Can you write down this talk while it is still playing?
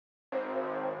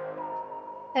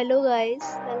Hello guys,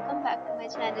 welcome back to my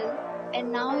channel.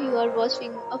 And now you are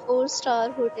watching a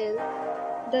 4-star hotel.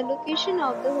 The location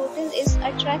of the hotel is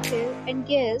attractive and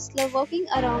guests love walking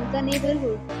around the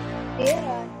neighborhood. There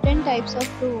are 10 types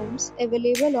of rooms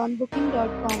available on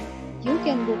booking.com. You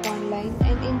can book online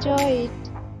and enjoy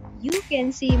it. You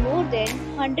can see more than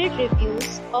 100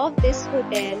 reviews of this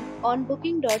hotel on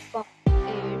booking.com.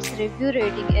 Its review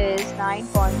rating is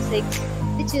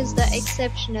 9.6, which is the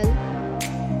exceptional.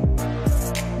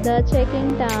 The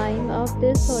check-in time of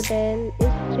this hotel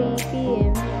is 3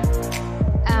 p.m.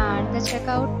 and the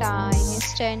checkout time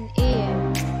is 10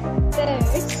 a.m.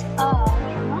 Pets are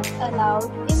not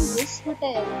allowed in this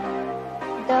hotel.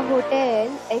 The hotel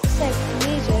accepts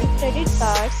major credit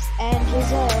cards and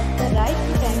reserves the right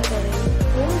to temporarily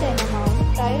hold an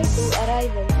amount prior to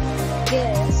arrival.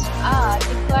 Guests are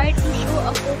required to show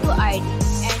a photo ID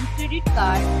and credit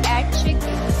card at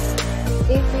check-in.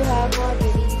 If you have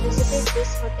already visited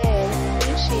this hotel,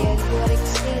 please share your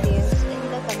experience in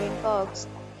the comment box.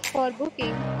 For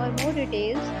booking or more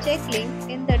details, check link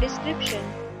in the description.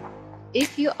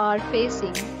 If you are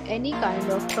facing any kind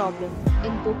of problem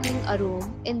in booking a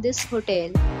room in this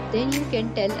hotel, then you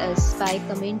can tell us by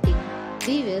commenting.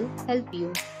 We will help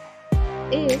you.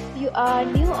 If you are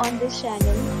new on this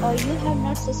channel or you have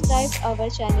not subscribed our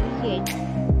channel yet,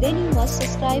 then you must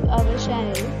subscribe our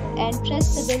channel and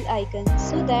press the bell icon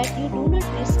so that you do not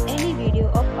miss any video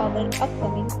of our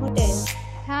upcoming hotel.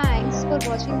 Thanks for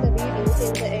watching the video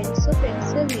till the end. So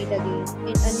friends, will meet again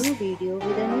in a new video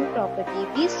with a new property.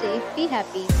 Be safe, be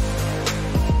happy.